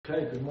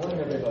Okay, good morning,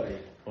 everybody.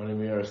 When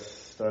we are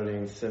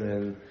starting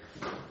Siman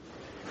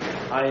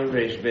Ayin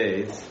Reish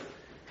Beis,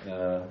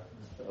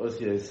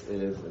 Osius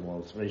is,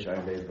 well, it's Reish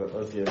Ayin Beis, but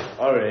Osius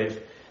Orach.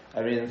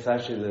 I mean, it's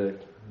actually the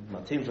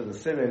team for the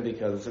Siman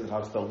because the Siman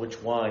talks about which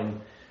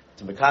wine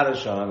to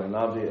Mekadosh on, and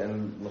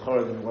one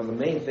of the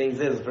main things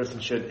is the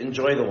person should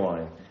enjoy the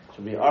wine. It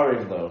should be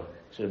Orach though.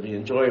 It should be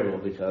enjoyable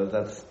because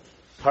that's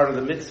part of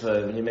the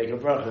mitzvah when you make a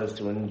bracha is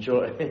to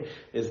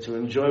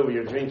enjoy what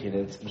you're drinking.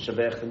 It's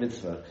Mishabech the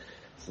mitzvah.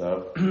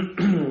 So,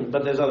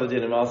 but there's other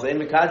dinim also.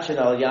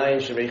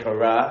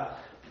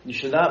 You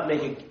should not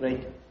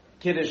make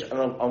kiddush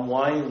on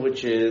wine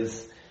which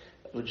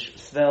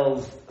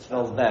smells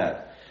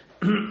bad.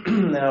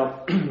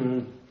 Now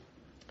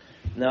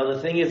the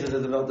thing is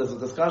there's a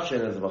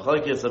discussion, there's a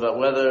machlokes about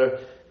whether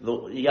the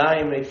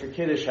yayin made for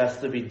kiddush has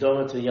to be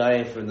doma to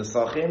yayin for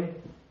nesachim,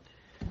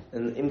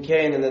 and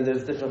imkain, and then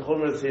there's different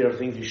chumras here of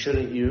things you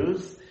shouldn't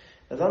use.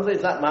 As long as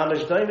it's not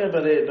mamish doime,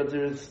 but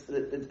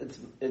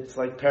it's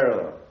like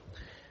parallel.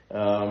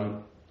 That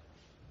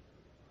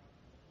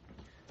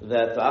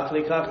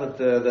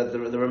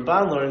the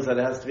Ramban learns that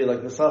it has to be like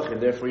nesachim.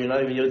 Therefore, you're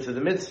not even yod to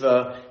the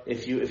mitzvah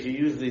if you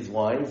use these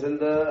wines. And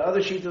the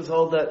other shitas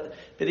hold that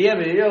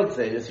b'diavad you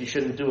say this you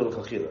shouldn't do it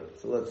l'chachila.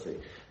 So let's see.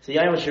 So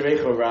yayin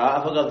sherecho ra,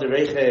 afagav the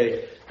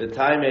reiche the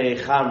taime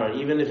chamer,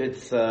 even if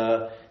it's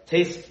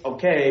tastes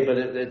okay, but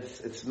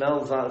it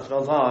smells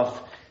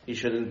off. You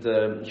shouldn't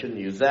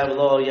use that.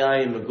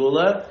 Yayin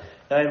megula.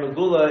 Yayin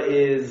megula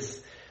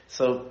is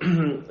so.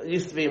 It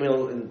used to be.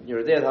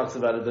 Your dad talks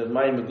about it. The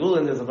yayin megula.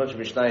 And there's a bunch of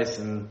mishnayos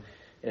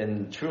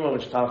in Truma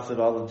which talks about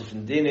all the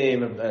different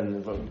dinim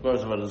and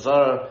goes about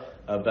Azar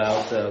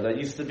about that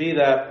used to be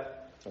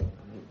that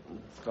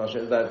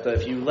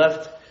if you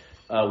left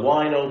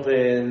wine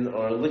open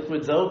or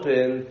liquids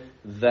open,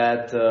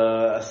 that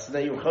a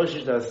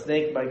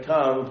snake might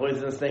come, a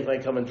poisonous snake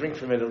might come and drink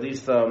from it, at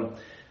least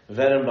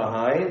venom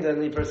behind,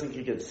 and the person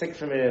could get sick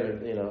from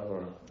it,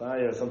 or die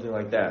or something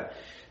like that.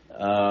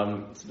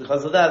 So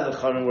because of that, the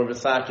Chaim were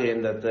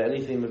misakin that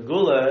anything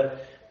megula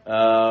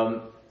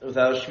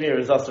without a shmir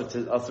is also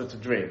to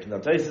drink. Now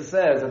Tosfos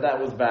says that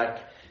was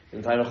back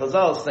in the time of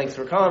Chazal. Snakes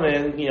were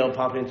common,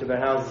 popping into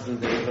their houses and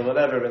things or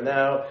whatever. But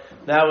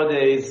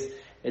nowadays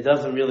it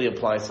doesn't really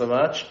apply so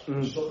much.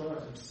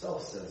 Shulchan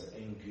himself says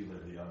ain't gila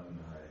v'yamim.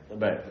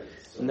 Right.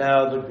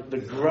 Now the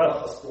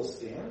Gra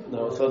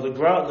so the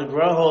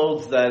Gra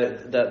holds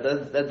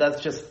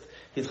that's just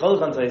his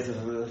Cholchan places.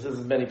 This is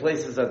many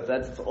places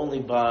that's only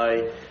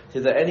by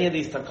any of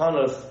these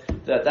takanos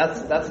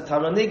that's a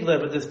tamanigla,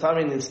 but there's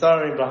tamin in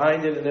starring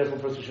behind it, and therefore a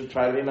person should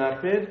try to be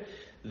makbid.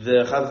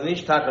 The Chazon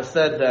Ish Taka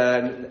said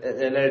that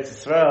in Eretz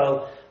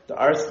Yisrael there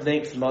are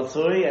snakes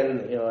matzoi,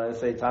 and I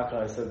say Taka,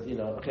 I said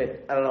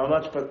okay, I don't know how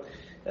much, but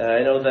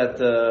I know that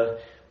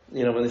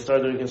when they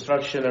started doing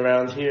construction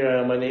around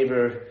here, my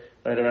neighbor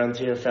right around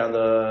here found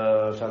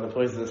a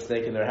poisonous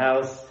snake in their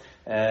house,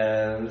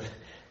 and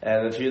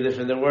a few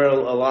different. There were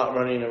a lot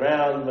running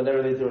around.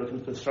 Whenever they do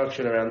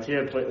construction around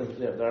here,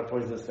 there are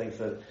poisonous snakes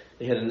that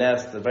they hit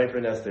a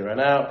viper nest, they run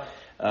out.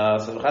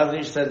 So the Chazon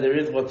Ish said there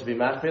is what to be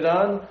makpid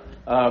on.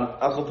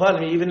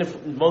 Even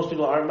if most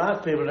people aren't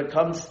makpid, when it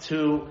comes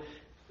to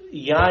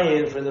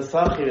yayin for the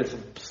nesachim, it's a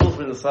psul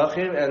for the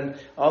nesachim and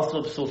also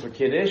a psul for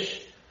kiddush.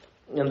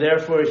 And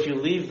therefore, if you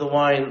leave the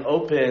wine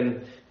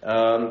open,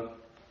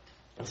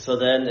 so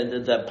then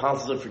that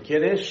passes it for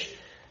kiddush.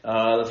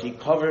 If you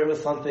cover it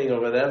with something or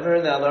whatever.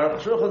 Now the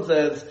Aruch Shulchan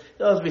says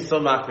it has to be so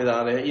makbid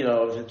on it.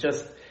 If it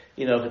just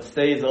if it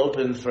stays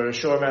open for a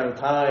short amount of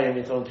time,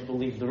 you told people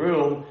leave the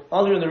room.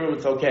 While you're in the room,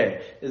 it's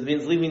okay. It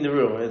means leaving the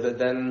room.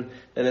 Then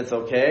it's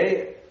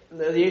okay.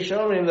 The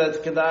Yeshomim that's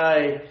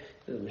kedai.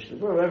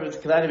 Whatever, it's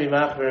kedai to be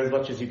makbid as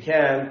much as you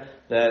can.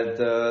 That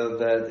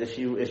if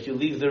you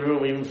leave the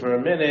room even for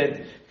a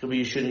minute, could be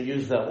you shouldn't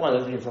use that wine. It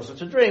doesn't mean it's not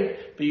such a drink,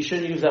 but you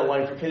shouldn't use that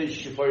wine for kiddush. You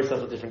should pour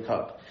yourself a different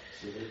cup.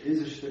 So there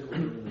is a shtickle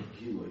in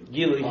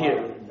Gila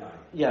here.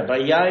 Yeah, by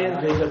yayin,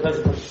 because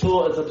it's a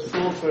psul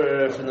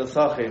for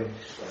nesachim.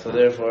 So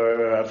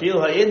therefore, filu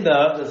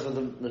ha'inda, this is what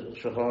the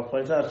Shulchan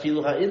points out,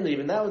 filu ha'inda,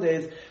 even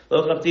nowadays,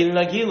 lo chaptin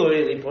la gilu,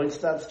 he points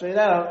that straight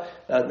out,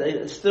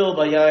 still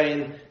by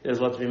yayin, there's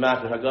what to be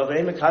makbid. Hagav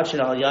ein mekachin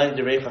al yayin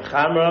dereicha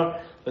chamra,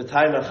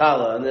 v'tay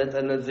machala.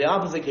 And it's the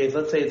opposite case.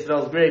 Let's say it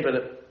smells great, but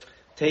it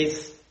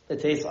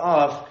tastes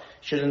off,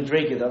 shouldn't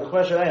drink it. Now the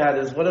question I had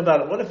is, what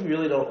if you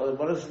really don't,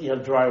 what if you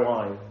have dry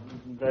wine?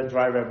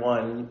 Dry red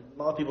wine, and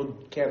a lot of people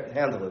can't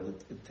handle it.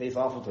 It tastes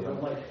awful to them.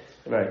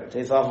 Right, it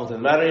tastes awful to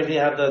them. No matter if you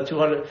have the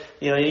 200,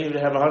 you even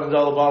have $100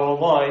 bottle of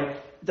wine,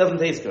 it doesn't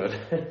taste good.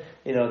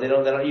 they're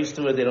not used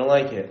to it, they don't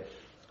like it.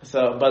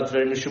 So, but it's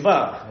very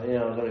mishubah,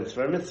 it's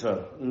very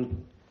mitzvah.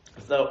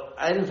 So,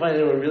 I didn't find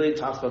anyone really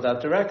talks about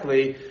that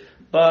directly,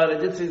 but I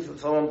did see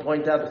someone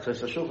point out,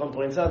 because Shulchan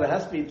points out, there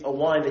has to be a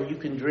wine that you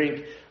can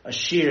drink a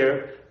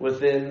shear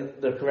within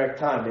the correct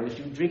time. And if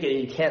you drink it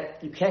and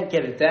you can't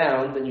get it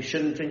down, then you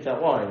shouldn't drink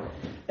that wine.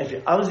 If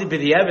you obviously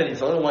b'diavad, it's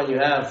the only wine you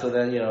have, so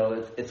then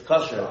it's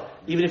kosher.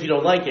 Even if you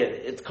don't like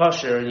it, it's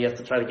kosher, and you have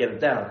to try to get it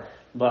down.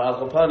 But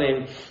al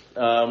kapanim,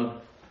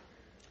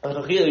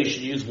 you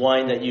should use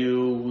wine that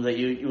you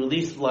at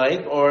least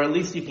like, or at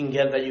least you can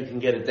get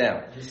it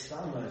down. I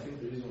think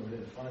the reason we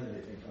didn't find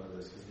anything from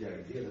this is the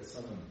idea that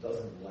someone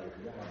doesn't like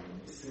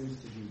wine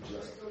seems to be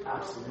just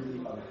absolutely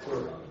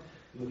unheard of.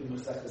 You look at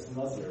Masechtas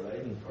Nazir,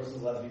 right? The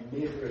person's allowed to be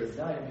mefer his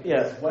yain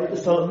because his wife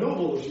is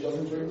renewable if she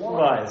doesn't drink wine.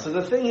 Right. So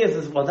the thing is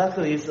that's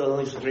what he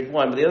only to drink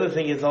wine. But the other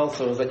thing is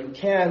also is that you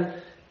can.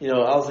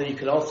 Also you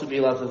can also be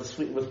allowed to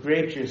sweeten with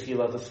grape juice.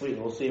 You're allowed to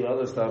sweeten. We'll see about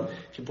other stuff.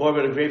 If you pour a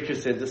bit of grape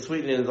juice in, the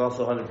sweetening is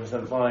also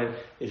 100% fine.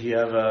 If you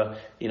have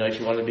if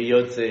you want to be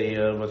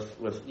yotze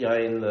with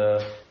yain,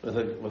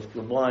 with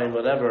wine,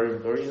 whatever, or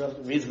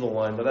reasonable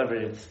wine, whatever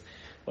it's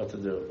what to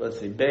do. Let's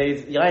see.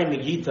 Beis yain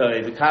megita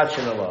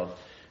v'kachin alav,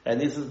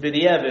 and this is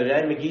b'di'evet.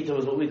 Yain megita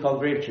is what we call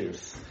grape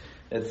juice.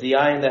 It's the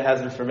yain that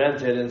hasn't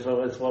fermented, and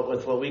so it's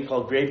what we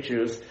call grape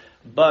juice.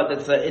 But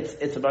it's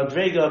a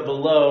madrega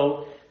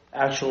below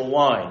actual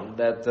wine.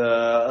 That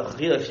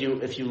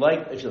if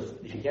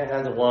you can't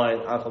handle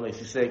wine, alcohol makes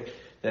you sick,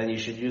 then you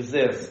should use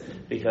this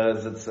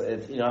because it's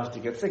you don't have to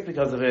get sick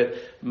because of it.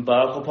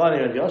 But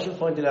Rabbi Yosef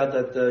pointed out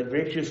that the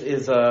grape juice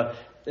is a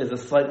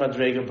slight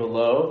madrega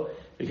below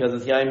because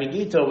it's yain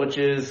megito, which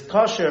is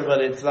kosher,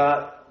 but it's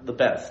not the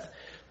best.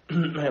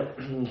 And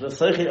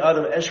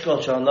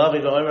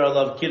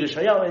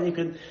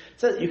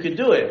you could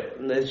do it.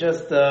 It's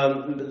just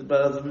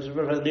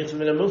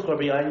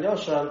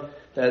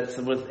that's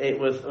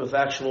with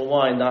actual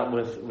wine, not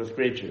with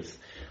grape juice.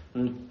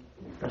 Even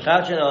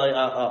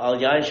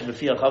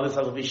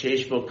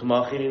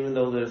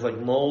though there's like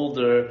mold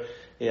or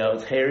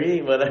it's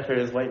hairy, whatever,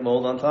 there's white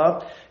mold on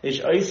top. Some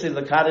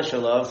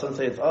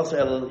say it's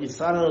also you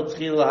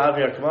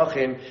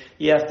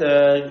have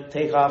to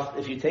take off.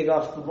 If you take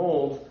off the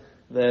mold,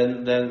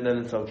 then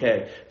it's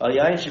okay.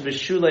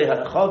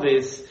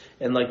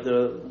 And like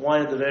the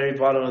wine at the very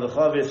bottom of the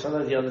chavis,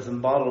 sometimes there's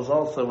in bottles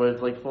also where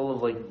it's like full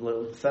of like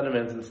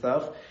sediments and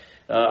stuff.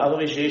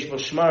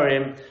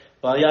 Shmarim,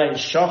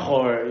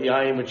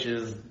 yain, which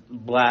is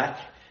black.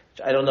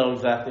 I don't know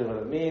exactly what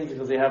it means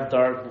because they have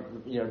dark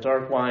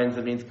wines.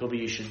 It means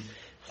you should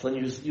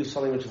use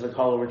something which is a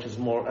color which is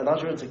more. I'm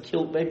not sure it's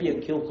maybe a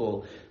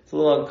kilkul. It's a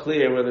little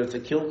unclear whether it's a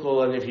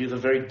kilkul and if you use a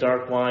very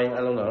dark wine,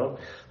 I don't know.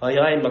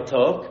 Yain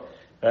matok,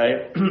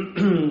 right?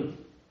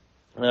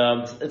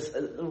 It's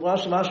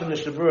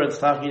it's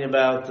talking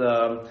about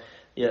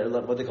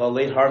what they call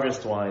late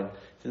harvest wine.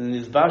 Then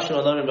it's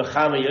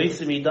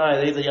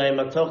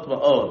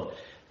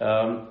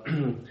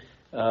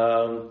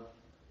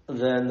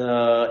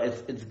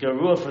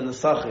garua from the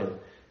sachin.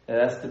 It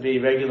has to be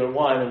regular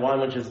wine, and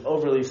wine which is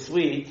overly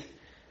sweet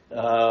is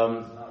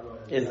not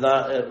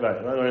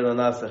right.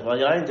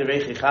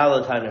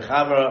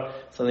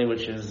 Something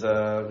which is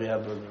we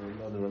have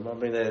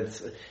remembering that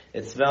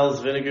it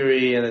smells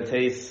vinegary and it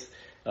tastes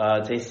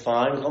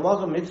fine.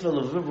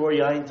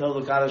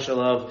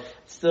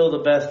 Still the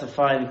best to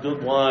find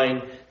good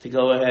wine to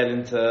go ahead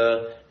and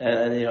to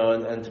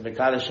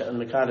mekadosh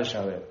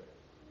on it.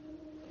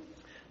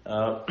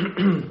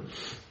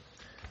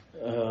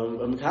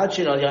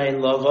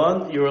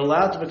 You're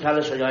allowed to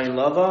mekadosh al yain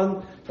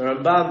lavan. The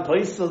Ramban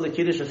poisel the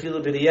kiddush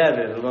afilu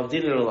b'di'evet. The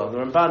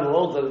Ramban who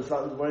holds that it's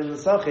not worried in the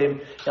sachim.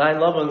 Yain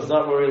lavan is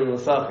not worried in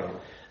the sachim.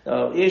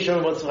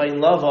 Yeshua what's yain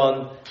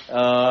lavan.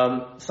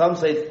 Some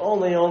say it's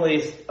only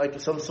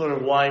like some sort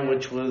of wine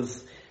which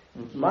was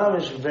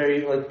mamish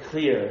very like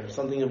clear,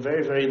 something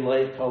very very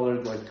light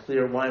colored like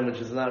clear wine which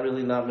is not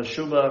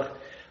meshubach.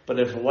 But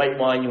if white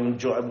wine you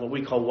enjoy, what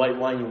we call white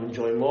wine you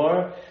enjoy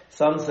more.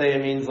 Some say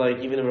it means like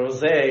even a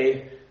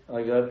rosé,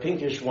 like a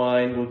pinkish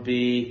wine would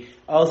be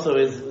also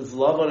is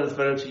lavan. It's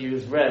better to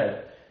use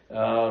red.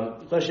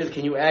 The question is,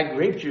 can you add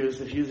grape juice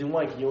if you're using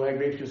wine? Can you add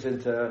grape juice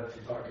to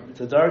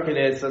darken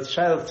it? So it's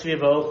Shiloh Tzvi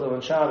Ba'ochel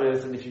on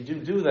Shabbos, and if you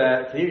do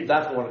that, you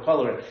definitely want to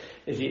color it.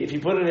 If you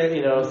put it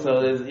in,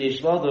 so there's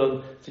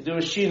Yishladun to do a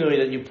shinui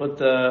that you put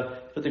the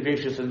grape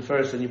juice in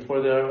first and you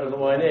pour the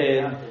wine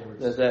in.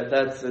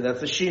 That's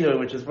a shinui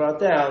which is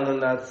brought down,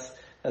 and that's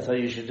how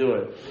you should do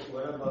it.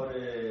 What about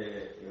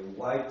a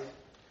white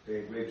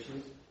grape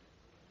juice?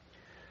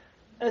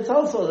 It's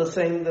also the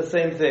same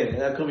thing.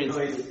 That could be.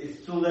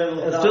 It's 2 levels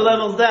down. It's 2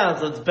 levels down,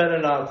 so it's better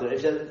not to.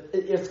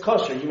 It's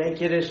kosher. You make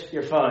kiddush,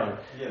 you're fine.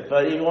 Yeah.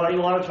 But you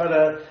want to try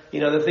to.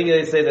 The thing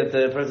they say that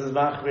the person's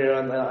machmir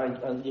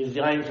on use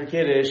yain for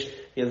kiddush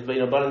is but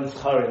in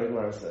schar, the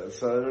Gemara says.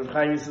 So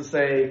Chaim used to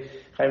say.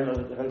 Chaim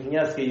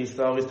Kanievsky used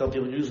to always tell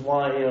people use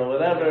wine,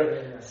 whatever.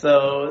 Yeah.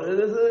 So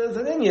it's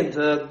an Indian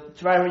to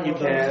try what you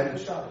can.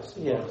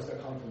 Yeah.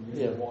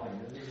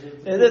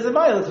 There's a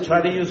mile to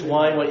try to use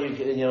wine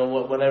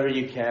whenever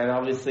you can.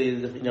 Obviously,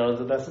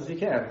 the best as you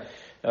can.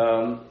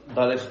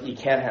 But if you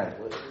can't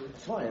handle it,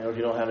 it's fine. Or if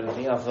you don't have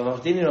anything else, so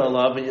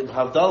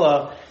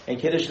Havdalah and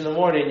Kiddush in the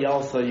morning,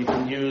 you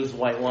can use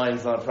white wine.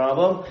 It's not a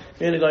problem.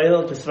 But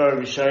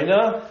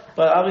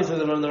obviously,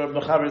 the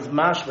Mechaber is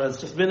mashma. It's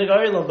just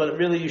vinegar, but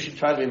really you should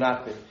try to be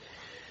makbid.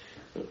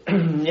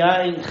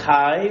 Yain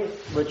Chai,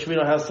 which we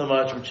don't have so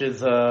much, which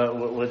is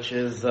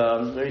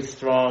very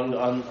strong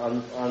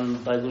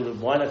on diluted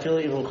wine. I feel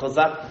even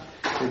Chazak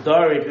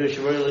Udari,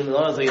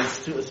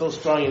 it's so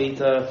strong you need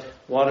to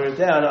water it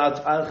down. It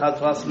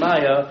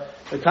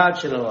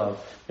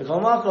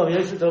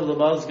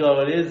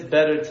is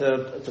better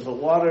to put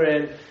water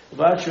in.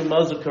 Over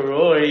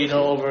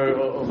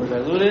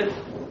dilute it.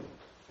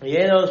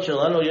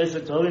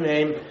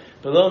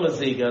 Below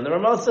Maziga. And the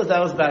Ramah says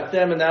that was back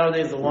then, and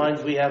nowadays the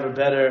wines we have are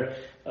better,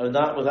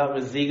 not without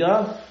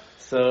Maziga.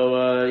 So,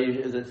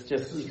 it's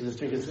just, you can just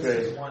drink it straight.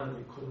 This is wine that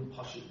we couldn't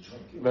push it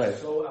drink. It was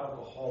so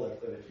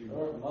alcoholic that if you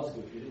weren't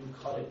Muslim, if you didn't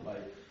cut it by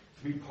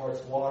 3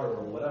 parts water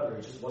or whatever,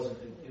 it just wasn't,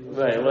 it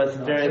wasn't it was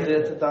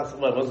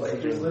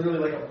literally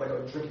like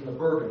a drinking a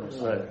bourbon or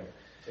something. Right.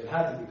 It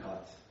had to be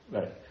cut.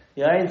 Right.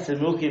 Yain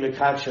Tzemuki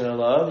Mekachin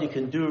Alav. You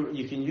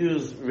can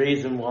use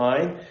raisin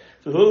wine.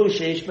 Below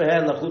shriya.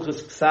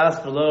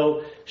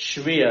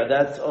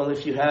 That's only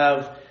if you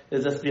have,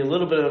 there's just be a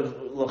little bit of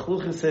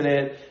lachluchis in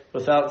it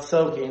without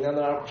soaking. And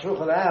the Aruch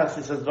Shulchan asks,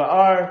 he says,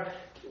 Ba'ar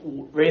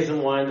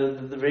raisin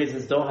wine, the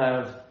raisins don't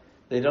have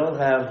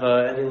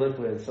any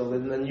liquid. So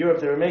in Europe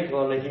they were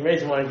making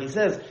raisin wine. He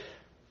says,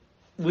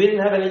 we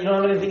didn't have any, you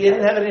don't have anything, they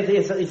didn't have anything.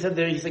 He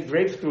said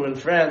grapes grew in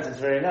France, it's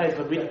very nice,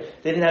 but they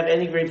didn't have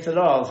any grapes at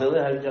all. So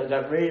they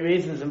got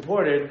raisins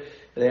imported.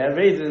 They had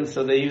raisins,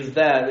 so they used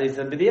that. They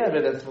said, but yeah,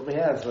 that's what we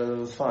had, so it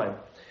was fine.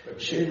 But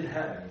they didn't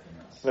have anything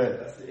else. Right.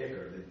 That's the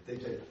ikr. They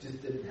just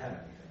didn't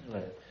have anything.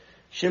 Right.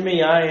 Shimi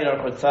yayin or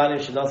chotzani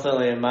shenasal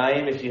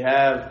le'emayim. If you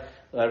have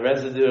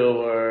residue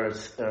or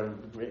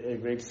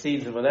grape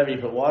seeds or whatever,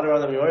 you put water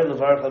on them. You oil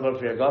levarach labor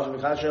for your gafim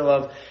mikasher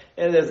love.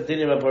 And there's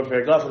dinim about for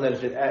your gafim that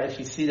if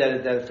you see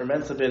that it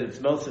ferments a bit, it's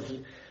most of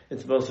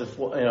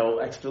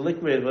extra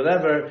liquid,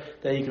 whatever,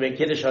 then you can make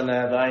kiddush on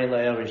that. Vayin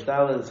la'el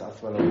rishdal. It's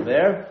one over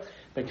there.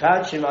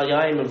 Mekachim al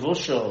yayin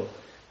mevushel.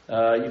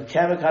 You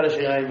can make kaddish al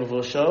yayin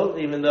mevushel,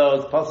 even though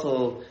it's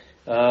possible.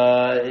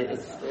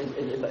 It's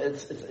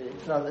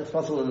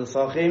possible in the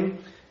Sachim.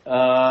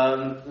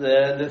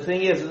 The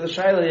thing is, the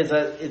shaila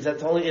is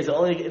that only if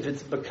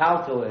it's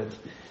becalculate.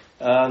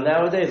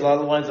 Nowadays, a lot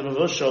of the wines are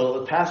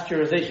mevushel.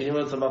 Pasteurization, even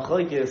though it's a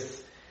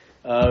machlokes,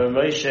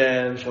 Moshe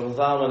and Shlomo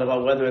Zalman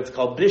about whether it's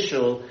called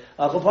bishul.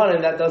 It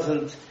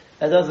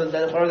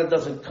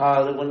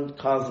wouldn't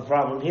cause the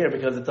problem here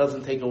because it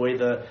doesn't take away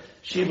the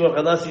shibuk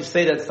unless you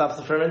say that stops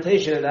the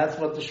fermentation, and that's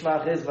what the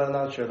shvach is, but I'm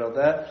not sure about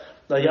that.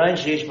 The yain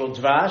sheish bo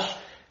dvash,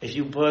 if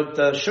you put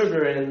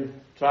sugar in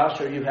dvash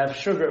or you have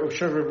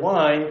sugared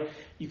wine,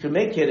 you can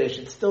make kiddush.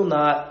 It's still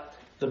not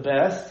the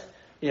best.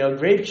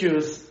 Grape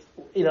juice,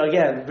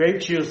 grape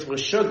juice with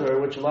sugar,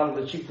 which a lot of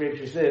the cheap grape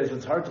juice is,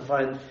 it's hard to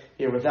find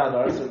here without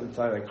ours.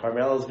 Like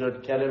Carmel is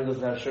good, Kedem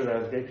doesn't have sugar,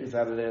 has grape juice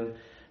added in.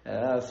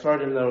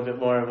 Sfardim though a bit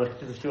more, but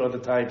there's a few other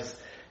types,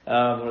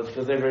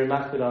 because they're very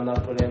makbid on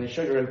not putting any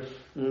sugar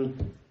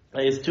in.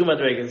 It's 2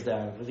 madregas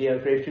down. If you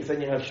have grape juice,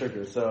 then you have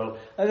sugar. So,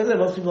 like I said,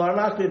 most people are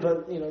makbid,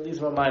 but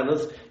these are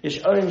mindless.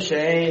 Yish orim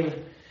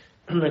she'ein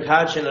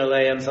mekachin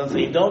aleim. Some say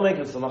you don't make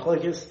it, so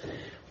machlokes.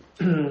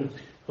 The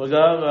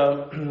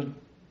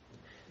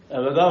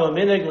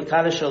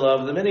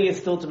minig is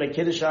still to make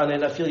kiddush on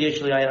it. I feel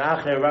yeshli ayin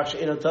acher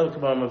raksha ino tov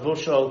k'mar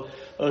mavushol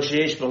o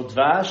sheyesh bo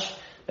dvash.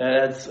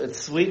 It's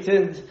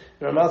sweetened.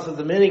 The Ramah says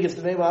the minig is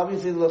to make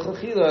obviously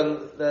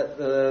l'chachila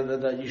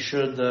that you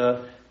should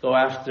go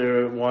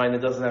after wine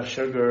that doesn't have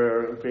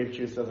sugar or grape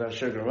juice doesn't have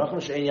sugar.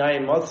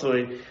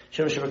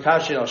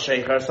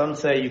 Some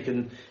say you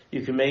can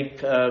make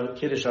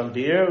kiddush on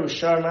beer.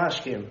 Ushar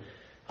mashkim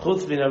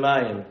chutz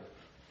b'namayim.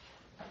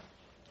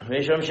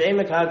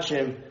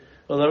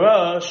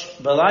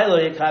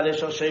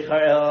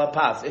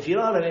 If you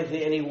don't have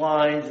any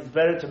wines, it's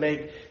better to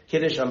make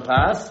kiddush on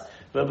pas.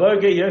 But in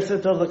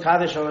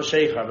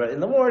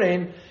the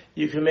morning,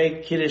 you can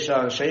make kiddush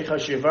on sheichar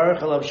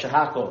shivarach alav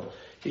shahakol.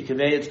 You can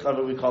make, it's called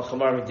what we call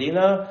chamar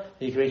medina.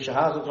 You can make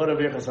shahakol kodem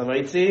birchas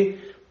hamaitzi.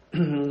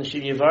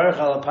 Shim yivarach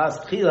alav pas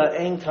tchila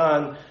ein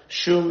kan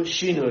shum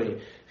shinui.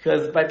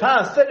 Because by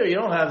pas, you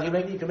don't have, you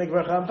can make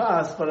bracha on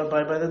pas, but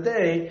by the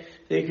day,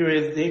 the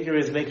ikr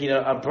is making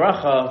a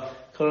bracha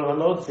kodem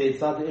hamotzi. It's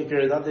not the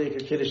ikr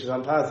kiddush is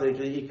on pas. The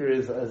ikr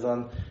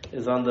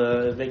is on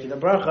the making the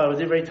bracha with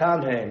divrei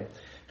tamheim.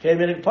 Okay,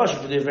 minig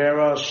pasuk for divrei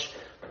rosh.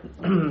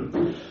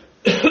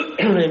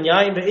 In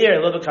yain be'ir,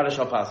 a little bit kaddish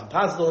al pas.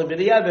 Pas is only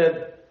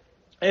b'diavad.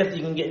 If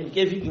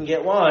you can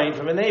get wine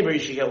from a neighbor, you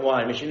should get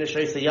wine. Mishina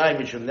sheis yain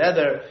mishum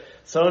neder.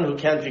 Someone who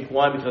can't drink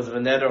wine because of a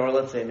neder, or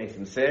let's say it makes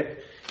him sick.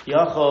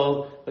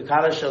 Yachol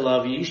b'kaddish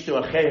alav yishtu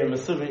acher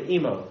mesuvin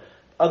imo.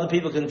 Other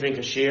people can drink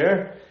a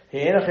shear.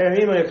 Hein acher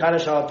imo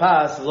yakaddish al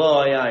pas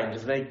lo yain.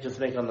 Just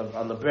make on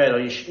the bread, or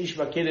yish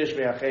b'kiddush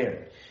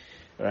ve'acher.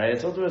 Right?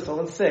 It's also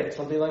someone's sick,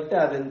 something like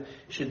that, then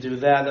you should do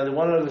that. Now, the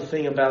one other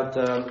thing about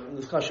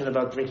discussion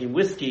about drinking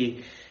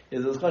whiskey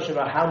is a discussion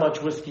about how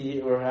much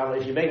whiskey, or how,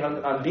 if you make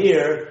on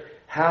beer,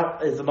 how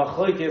is the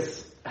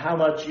machlokes, how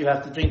much you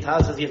have to drink.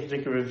 Taz says you have to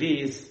drink a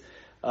revis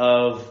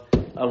of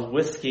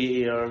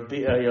whiskey or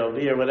beer,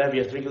 or whatever,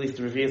 you have to drink at least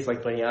 3 revius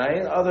like by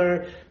yain.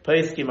 Other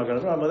paiskim are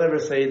going to whatever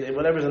say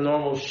whatever's a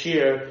normal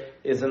shear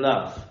is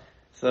enough.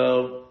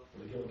 So.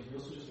 Can you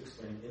also just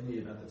explain in the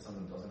event that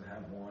someone doesn't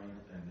have wine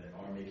and they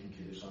are making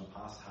kiddush on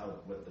pas,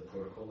 what the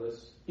protocol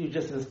is? You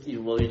just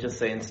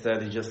say instead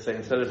of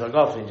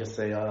hagaf, you just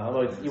say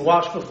you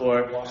wash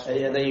before,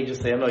 and then you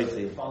just say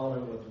hamoitzi.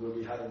 Following what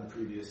we had in the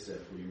previous set,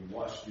 where you do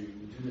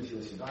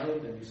netilas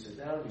yadayim, then you sit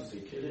down, you say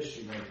kiddush,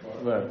 you make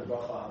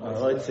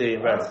hamoitzi,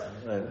 right,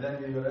 and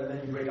then you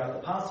break out the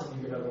pas and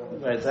you give everyone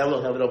the right. That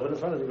will have it open in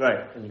front of you,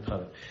 right, and you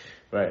cover it,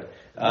 right.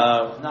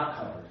 Not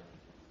covered.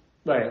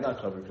 Right, not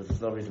covered because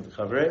there's no reason to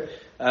cover it.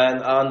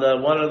 And on the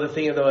one other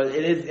thing, though,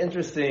 it is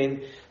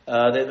interesting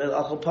that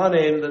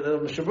Achopanim,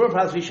 the Shabur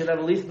perhaps we should have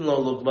at least no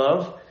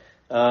lugmav.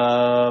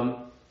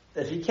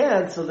 If you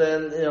can't, so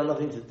then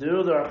nothing to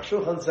do. The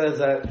Shulchan says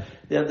that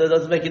that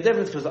doesn't make a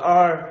difference because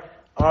our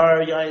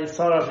yain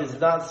saraf is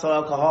not so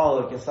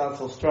alcoholic, it's not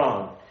so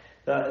strong.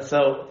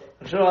 So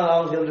Shulchan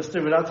obviously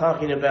understood. We're not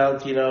talking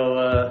about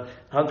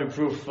 100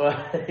 proof.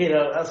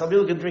 Some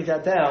people can drink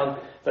that down,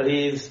 but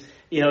he's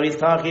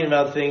talking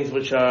about things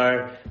which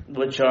are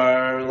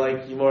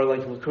like more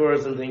like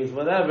liqueurs and things,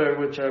 whatever,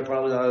 which are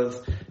probably not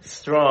as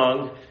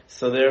strong.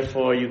 So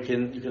therefore, you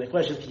can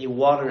question: can you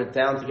water it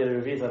down to get a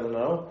revius? I don't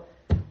know.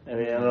 I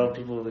mean, I don't know if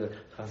people will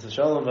chas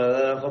v'shalom,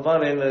 but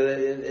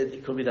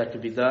it could be that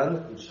could be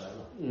done.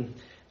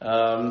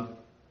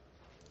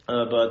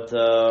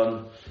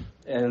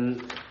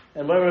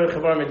 And whatever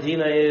Chavar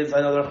Medina is,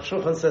 I know the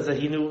Shulchan says that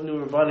he knew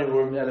Rabbanim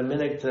were at a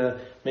minute to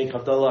make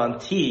Havdalah on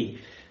tea.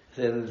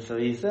 And so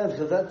he said,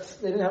 because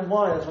they didn't have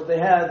wine, that's what they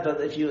had,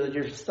 but if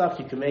you're stuck,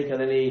 you can make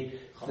on any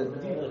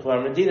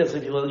Chavar Medina.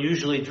 So people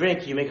usually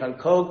drink, you make on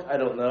Coke, I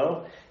don't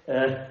know,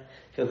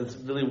 because it's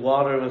really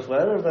water with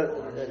whatever, but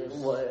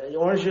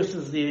orange juice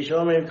is the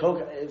Shomer and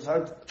Coke, it's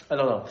hard, I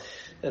don't know.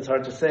 It's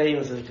hard to say,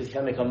 because you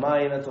can't make a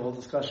mine, that's a whole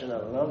discussion, I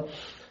don't know.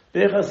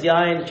 Birchas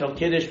yain shel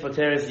kiddush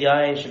pateres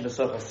yain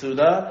shebesoch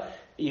hasuda.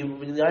 The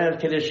yain of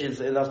kiddush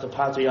is enough to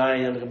pater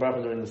yain and make a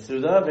bracha during the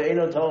suda.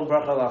 Ve'eno tom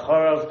bracha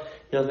lacharav.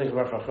 He doesn't make a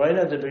bracha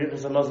achrayna. The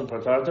birchas hamazon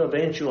partarto.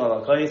 Bein shu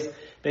al hakais.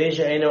 Bein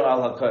she'eno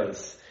al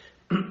hakais.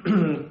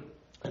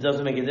 It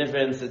doesn't make a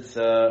difference. It's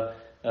the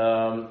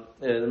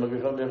birchas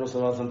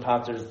hamazon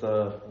paters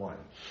the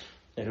wine.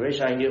 Reish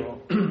ayin gimel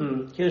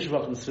kiddush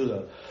makom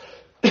suda.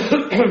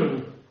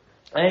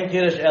 Ayin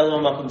kiddush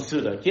elo makom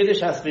suda. Kiddush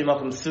has to be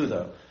makom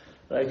suda.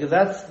 Right, because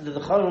that's the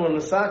Chaim and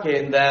Masake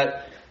in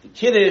that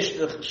Kiddush,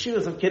 the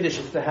shivas of Kiddush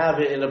is to have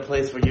it in a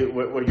place where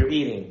you're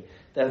eating.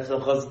 That's the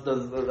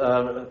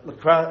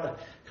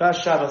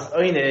Krash Shabbos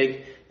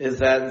Oinig is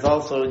that it's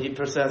also the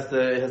person has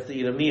to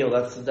eat a meal.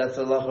 That's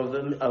the love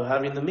of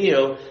having the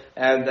meal,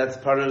 and that's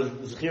part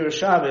of Zechira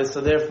Shabbos.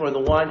 So therefore, the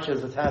wine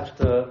is attached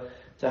to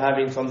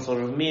having some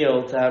sort of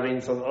meal, to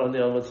having some.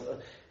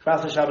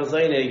 Krash Shabbos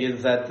Oinig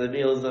is that the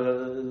meal is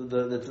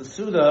the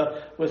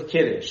Suda with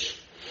Kiddush.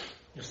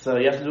 So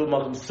you have to do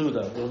makom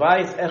suda.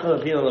 Revise echad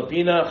lapina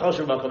lapina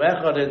choshev makom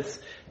echad. It's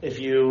if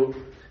you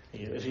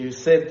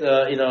sit,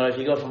 if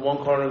you go from one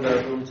corner of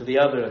the room to the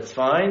other, it's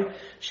fine.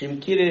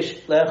 Shim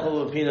kiddush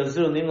lechol lapina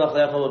zu nimlach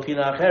lechol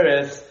lapina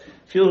acheres.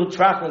 Feel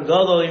traklan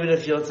gadol. Even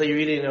if let's say you're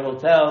eating in a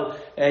hotel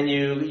and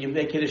you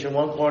make kiddush in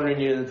one corner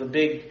and it's a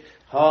big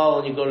hall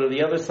and you go to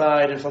the other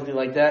side or something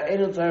like that. Ein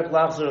tzarich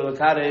lachzor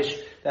l'kadosh.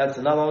 That's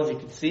not long as you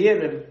can see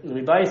it. And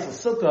revise the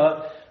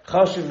sukkah.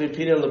 Chashuv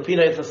v'pina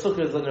l'pina. If the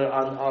sukkah is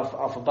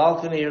off a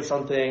balcony or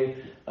something,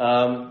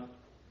 that's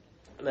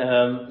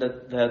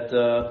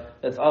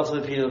also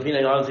v'pina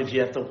l'pina. Obviously, if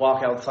you have to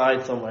walk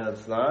outside somewhere,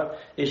 that's not.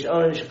 Ish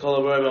onim shekol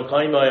aroim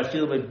al-kaima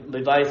yafil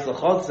b'bayis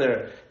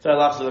l'chotzer.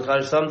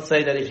 Some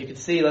say that if you can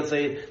see, let's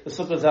say the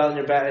sukkah is out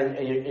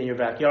in your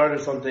backyard or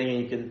something,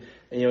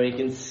 and you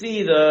can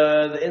see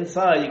the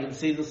inside, you can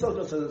see the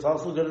sukkah, so it's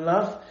also good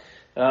enough.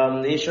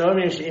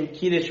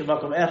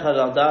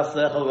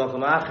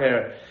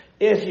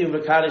 If you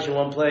Kaddish in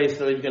one place,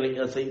 so you're going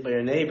to, let's say, by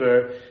your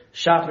neighbor,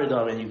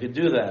 Shaferdom, and you could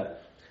do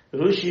that.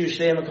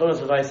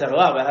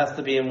 It has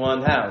to be in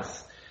one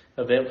house.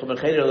 Now,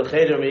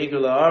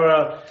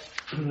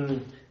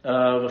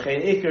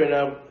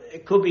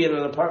 it could be in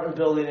an apartment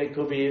building,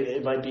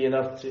 it might be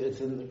enough it's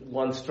in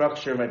one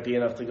structure, it might be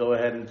enough to go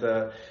ahead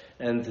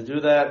and to do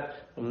that.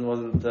 I'm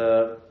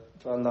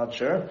not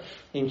sure.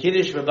 In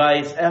Kiddush,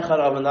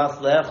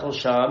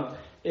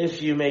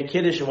 if you make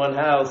Kiddush in one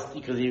house,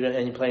 and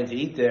you plan to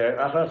eat there,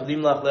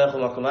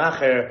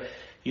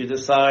 you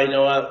decide, you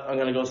know what, I'm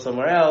going to go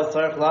somewhere else.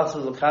 You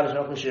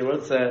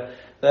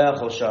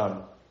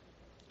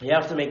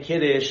have to make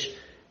Kiddush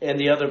in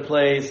the other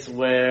place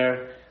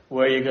where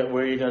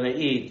you're going to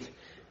eat.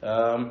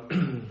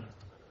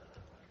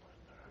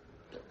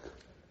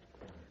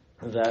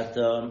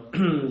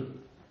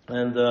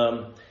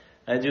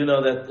 I do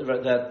know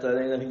that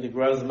I think the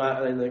Grows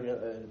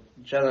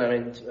generally,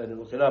 and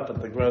look it up,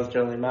 but the Grows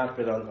generally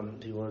makbid on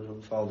people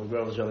who follow the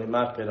Grows generally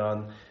makbid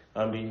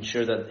on being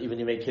sure that even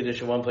you make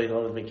Kiddush in one place, you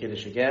don't have to make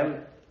Kiddush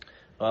again.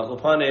 It's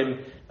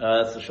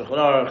the Shulchan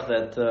Aruch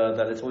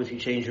that it's only if you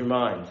change your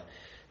mind.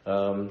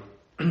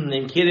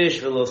 in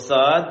Kiddush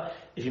velosad,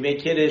 if you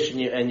make Kiddush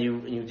and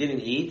you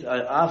didn't eat,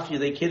 after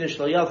they Kiddush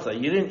lo yatsa.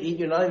 You didn't eat,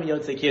 you're not even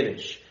yotze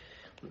Kiddush.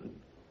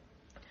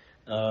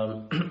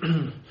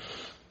 When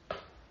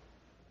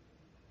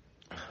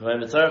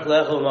mitzarech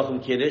lechol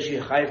makom Kiddush,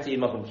 you have to eat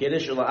makom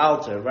Kiddush or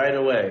altar right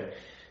away.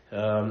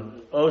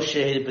 Or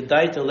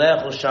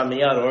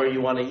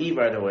you want to eat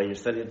right away. You're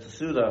studying the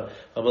Suda.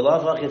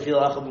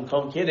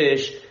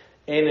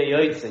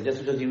 Just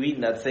because you eat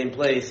in that same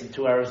place and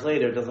 2 hours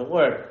later it doesn't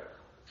work.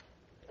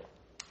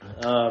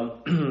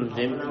 Half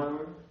an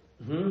hour?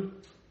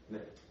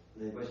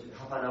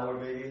 Half an hour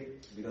maybe?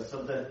 Because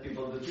sometimes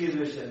people do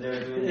Kiddush and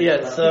they're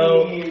doing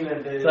so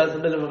that's a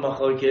bit of a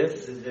machlokes.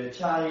 This is their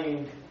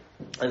Chaim.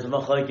 It's a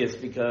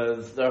machlokes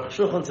because the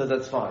Shulchan says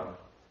that's fine.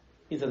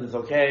 He says it's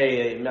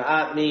okay.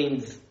 Ma'at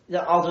means,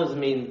 also doesn't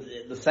mean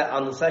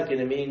on the second,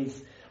 it means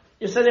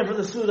you're setting up for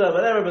the Suda,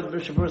 whatever, but the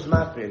Shabur is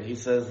mafid. He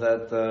says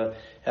that it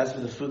has to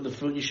be the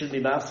fruit you shouldn't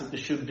be mafsik,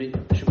 should be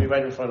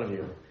right in front of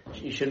you.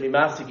 You shouldn't be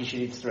mafsik, you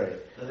should eat straight.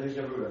 That's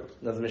Mishnah Berurah.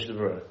 That's Mishnah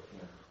Berurah.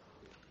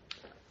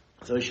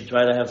 So you should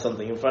try to have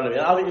something in front of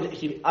you.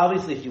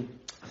 Obviously, if you,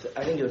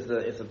 I think if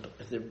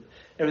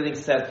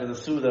everything's set for the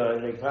Suda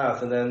and make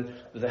pass, and then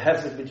there's a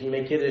hefsek between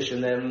make Kiddush,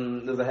 and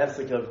then there's a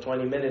hefsek of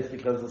 20 minutes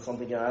because of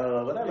something, I don't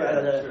know,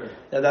 whatever.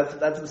 Sure.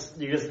 That's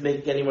you're just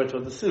getting more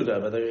toward the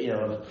Suda, but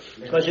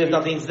especially if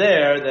nothing's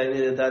there,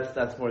 then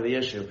that's more the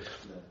issue.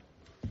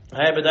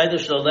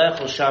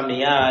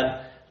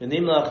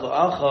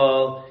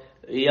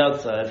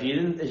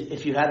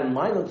 If you had in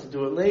mind to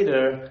do it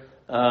later,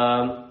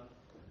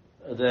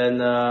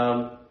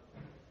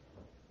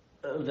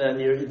 then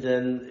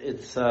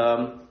it's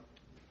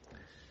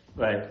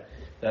right.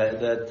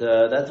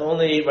 That's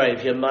only right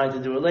if you have mind to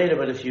do it later.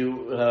 But if you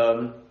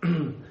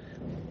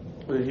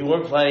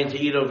weren't planning to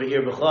eat over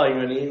here, b'chla,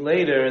 you're going to eat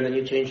later, and then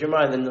you change your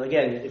mind. Then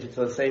again, if it's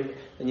the same,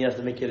 then you have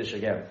to make Kiddush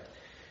again.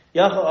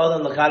 A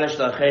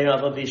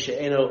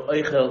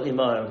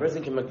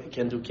person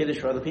can do Kiddush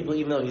for other people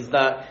even though he's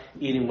not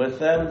eating with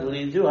them.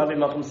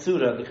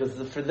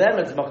 Because for them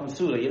it's makom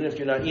suda, even if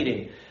you're not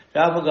eating.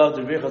 Even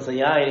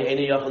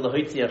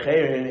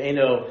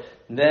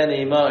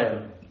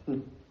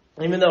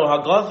though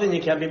hagafin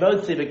you can't be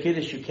motzi, but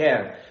Kiddush you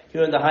can.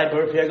 You're in the high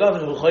birth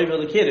hagafin who choyvel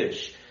the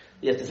Kiddush.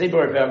 You have to say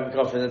birth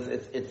hagafin.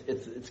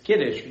 It's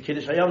Kiddush.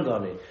 Kiddush hayam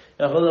dami.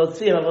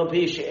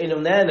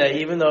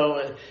 Even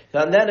though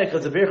not nana,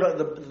 because the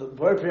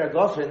birth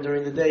hagafin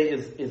during the day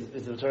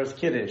is the Torah's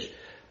Kiddush.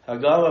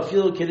 Hagava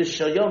feel Kiddush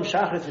shayom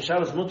shachris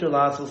v'shabbos muter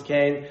lasos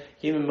kain.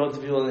 Even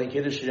most people in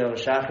Kiddush shayom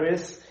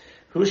shachris.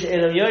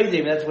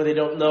 That's why they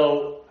don't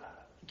know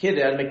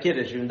Kiddush and make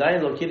Kiddush. If you don't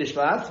have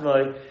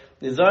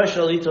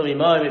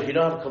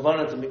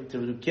kavanah to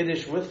do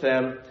Kiddush with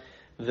them,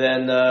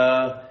 then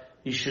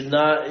you should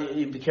not.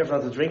 You be careful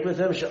not to drink with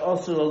them. You should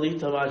also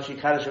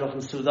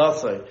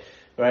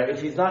right?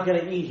 If he's not going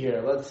to eat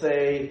here, let's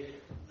say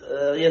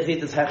he has to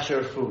eat this hechsher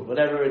of food,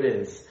 whatever it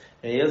is,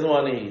 and he doesn't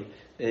want to eat.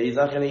 He's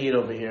not going to eat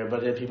over here,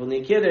 but if people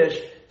need Kiddush,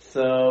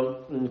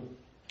 so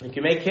you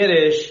can make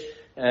Kiddush.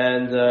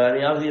 And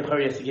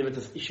obviously, you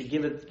should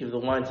give the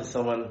wine to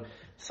someone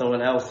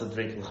else to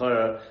drink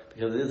l'chora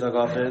because it is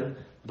hagafin.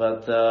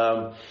 But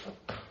al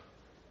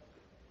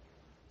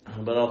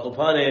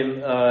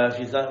kopanim, if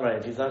he's not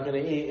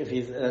going to eat, if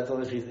he's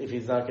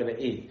not going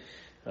to eat,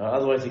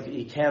 otherwise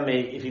he can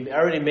make. If he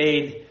already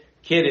made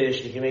Kiddush,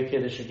 he can make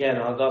Kiddush again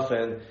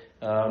hagafin,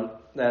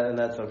 and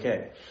that's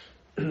okay.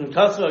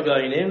 Kasu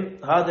againim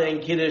hada in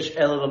Kiddush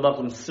elav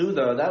makom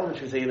suda. That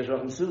which we say Kiddush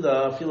makom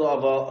suda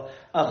filo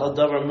achal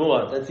davar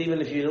muad. That's even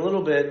if you eat a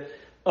little bit.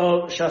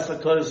 Oh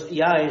shasakos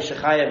yain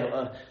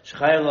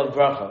shechayev lav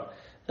bracha.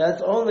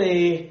 That's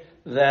only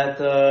that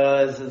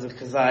this is a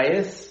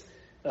kazayis.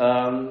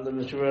 The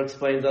Mishra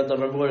explains that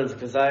davar muad is a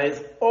kazayis,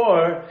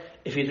 or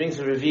if he drinks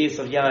a revius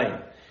of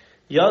yain.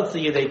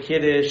 Yotzi yedei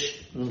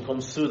Kiddush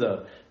makom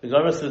suda. The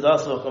Gemara suda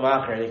so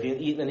chamacher. If he can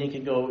eat, then he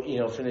can go,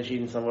 finish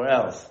eating somewhere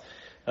else.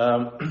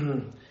 But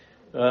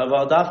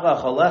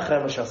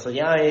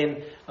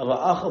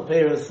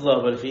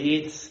if he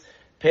eats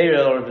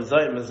peril or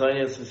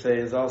bezonius, we say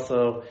is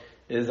also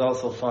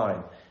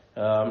fine.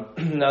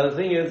 Now the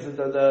thing is that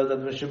the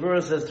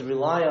Mishabura says to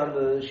rely on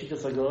the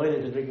Shitas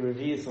HaGoyim to drink a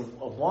revius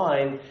of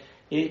wine,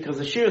 because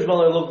the shir is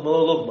malo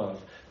lugmav.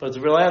 But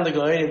to rely on the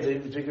Goyim to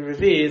drink a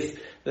revius,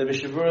 the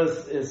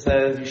Mishabura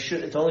says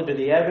it's only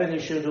b'di'evet, you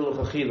shouldn't do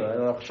l'chachila.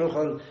 And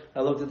Shulchan,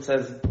 I looked, it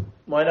says,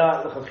 why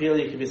not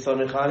l'chachila? You can be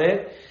samich on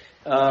it.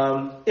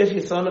 If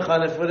you're samich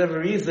on it for whatever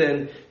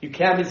reason, you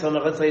can't be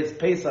samich. Let's say it's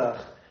Pesach,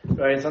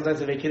 right? Sometimes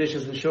they make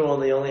kiddushes in shul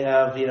and they only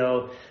have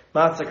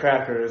matzah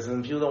crackers,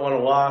 and people don't want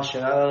to wash,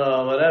 and I don't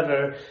know,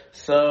 whatever.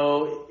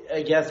 So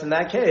I guess in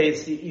that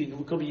case,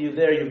 you could be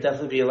there. You'd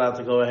definitely be allowed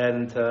to go ahead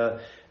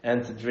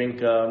and to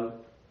drink a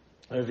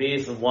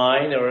vase of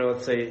wine, or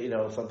let's say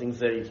something's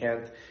there you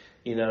can't.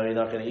 You're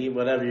not going to eat,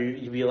 whatever.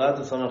 You'd be allowed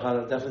to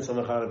definitely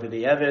samachana be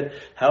the evid.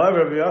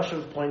 However,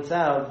 Riyashiv points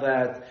out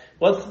that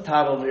what's the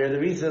tab over here?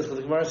 The reason is because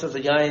the Gemara says the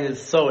yain is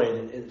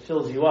soed, it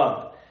fills you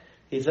up.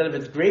 He said if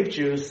it's grape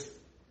juice,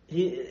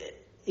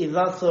 he's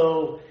not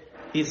so.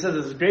 He says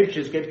it's grape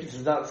juice. Grape juice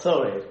is not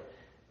soy.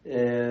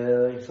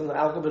 Some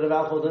bit of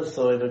alcohol does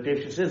soy, but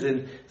grape juice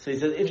isn't. So he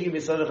says if you can be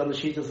soy on the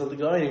shitas of the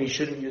going, you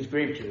shouldn't use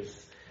grape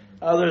juice.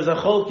 Others a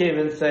chol came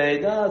and say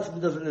no,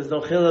 there's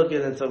no chiluk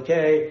and it's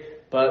okay.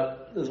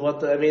 But is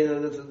what I mean.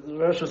 The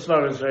Rosh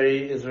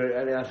Hashanah is very.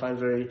 I mean, I find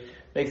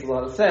makes a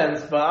lot of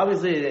sense. But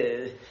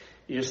obviously,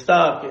 you're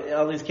stuck. In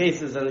all these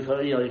cases, and you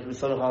can be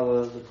soy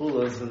on the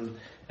kulas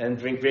and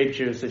drink grape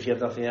juice if you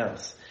have nothing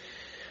else.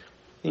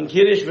 In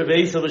Kiddush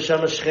bebeisa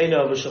b'shama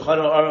shchena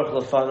b'shulchan Aruch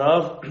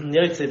lefanav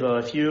yotzeba.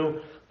 If you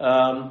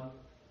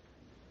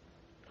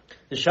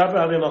the shaper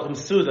having makom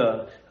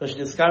suda, which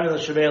is carrying the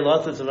shemei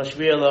latzitz and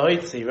mashviya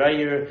lahoitzi, right?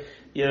 You're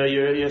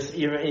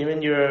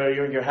in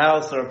your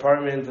house or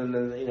apartment, and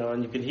then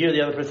and you can hear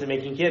the other person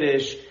making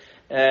Kiddush,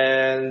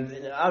 and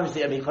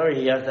obviously, I mean,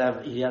 clearly you have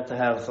to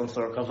have some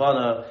sort of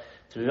kavana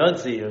to be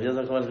motzi you. If he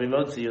doesn't want to be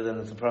motzi you, then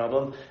it's a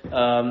problem.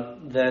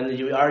 Then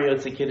you are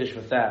yotzi Kiddush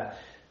with that.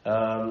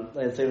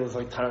 Let's say it was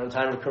like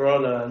time of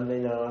Corona, and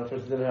a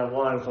person didn't have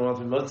wine, so wanted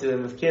to be motzi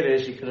them with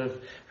Kiddush, you could have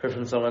heard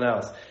from someone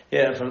else.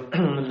 Yeah, from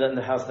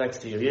the house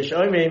next to you.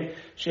 Yeshoimim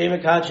sheim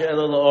akacha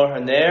elo laor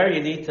haner.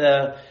 You need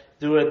to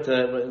do it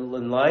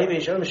in light.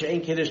 Yeshoimim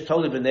shein Kiddush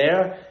totally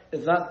b'ner.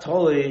 It's not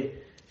totally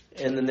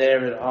in the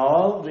ner at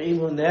all. If you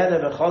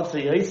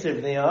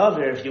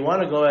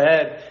want to go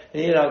ahead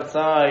and eat it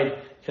outside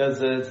because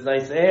it's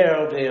nice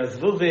air, Kaddish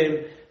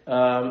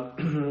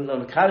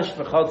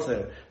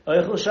b'chotzer.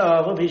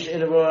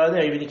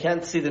 Even you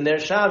can't see the Ner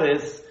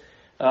Shabbos,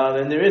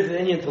 and there is an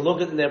Indian to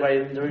look at the Ner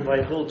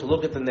by Hul to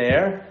look at the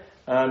Ner,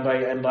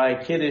 and by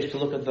Kiddush to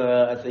look at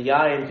the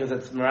Yayin because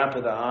it's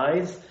Marapa the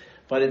eyes,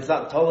 but it's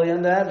not totally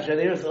on that.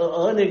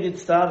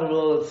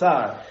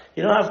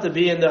 You don't have to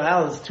be in the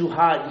house; it's too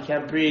hot, you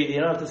can't breathe.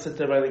 You don't have to sit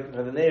there by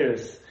the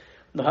Neres.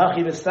 The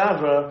Hachi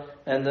Mistavra,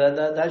 and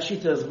that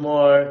shita is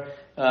more.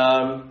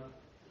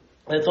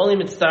 It's only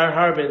mitzvah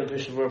harbe, the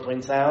Bishop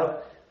points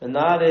out, and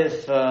not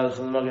if from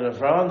the Magen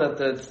Avraham,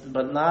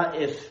 but not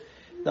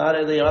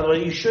the other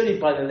way. You should eat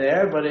by the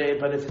nair, but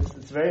if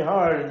it's very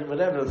hard and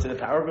whatever, let's say the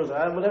power goes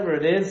out, whatever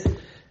it is,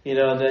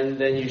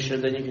 then you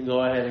can go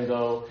ahead and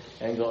go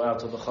out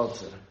to the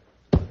chotzer.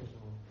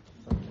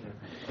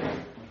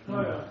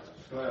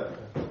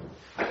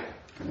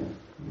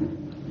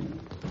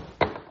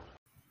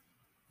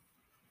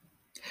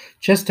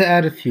 Just to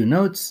add a few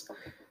notes.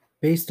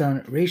 Based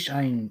on Reish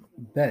Ayin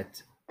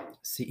Bet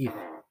Seif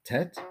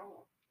Tet,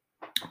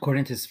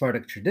 according to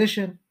Sephardic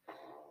tradition,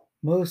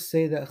 most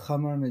say that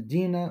Chamar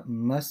Medina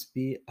must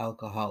be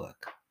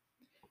alcoholic.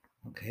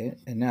 Okay,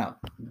 and now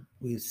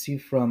we see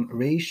from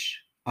Reish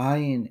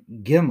Ayin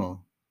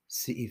Gimel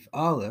Seif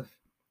Aleph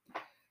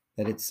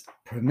that it's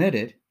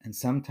permitted and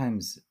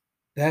sometimes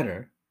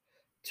better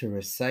to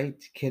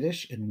recite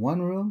Kiddush in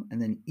one room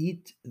and then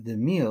eat the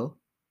meal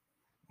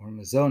or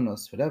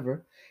mazonos,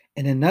 whatever,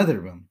 in another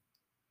room.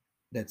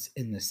 That's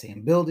in the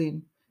same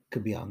building,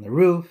 could be on the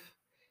roof,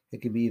 it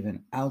could be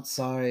even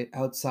outside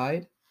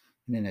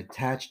in an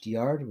attached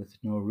yard with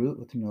no roof,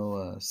 with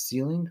no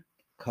ceiling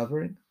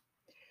covering.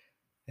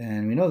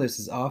 And we know this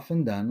is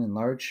often done in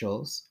large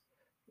shuls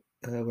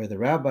where the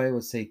rabbi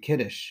would say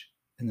Kiddush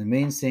in the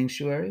main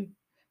sanctuary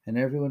and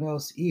everyone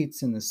else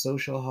eats in the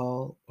social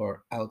hall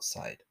or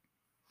outside.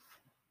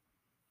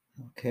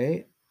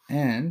 Okay,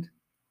 and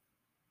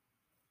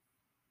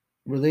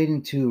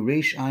relating to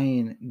Reish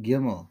Ayin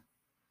Gimel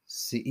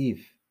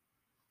Seif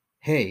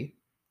Hey,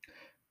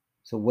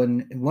 so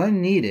when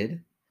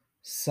needed,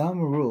 some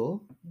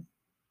rule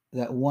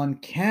that one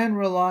can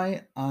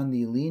rely on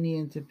the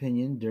lenient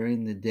opinion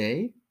during the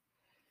day,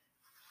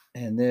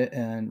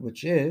 and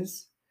which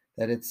is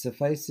that it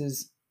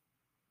suffices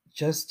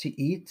just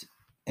to eat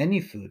any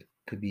food.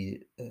 Could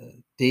be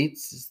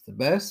dates is the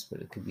best,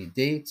 but it could be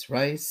dates,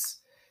 rice,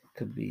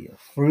 could be a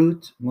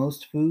fruit,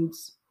 most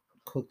foods,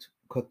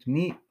 cooked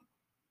meat,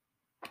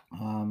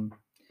 and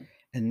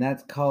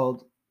that's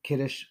called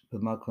Kiddush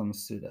b'makom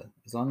suda.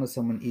 As long as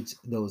someone eats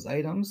those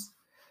items,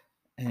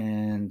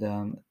 and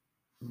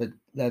but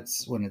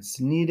that's when it's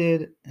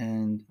needed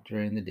and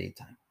during the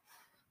daytime.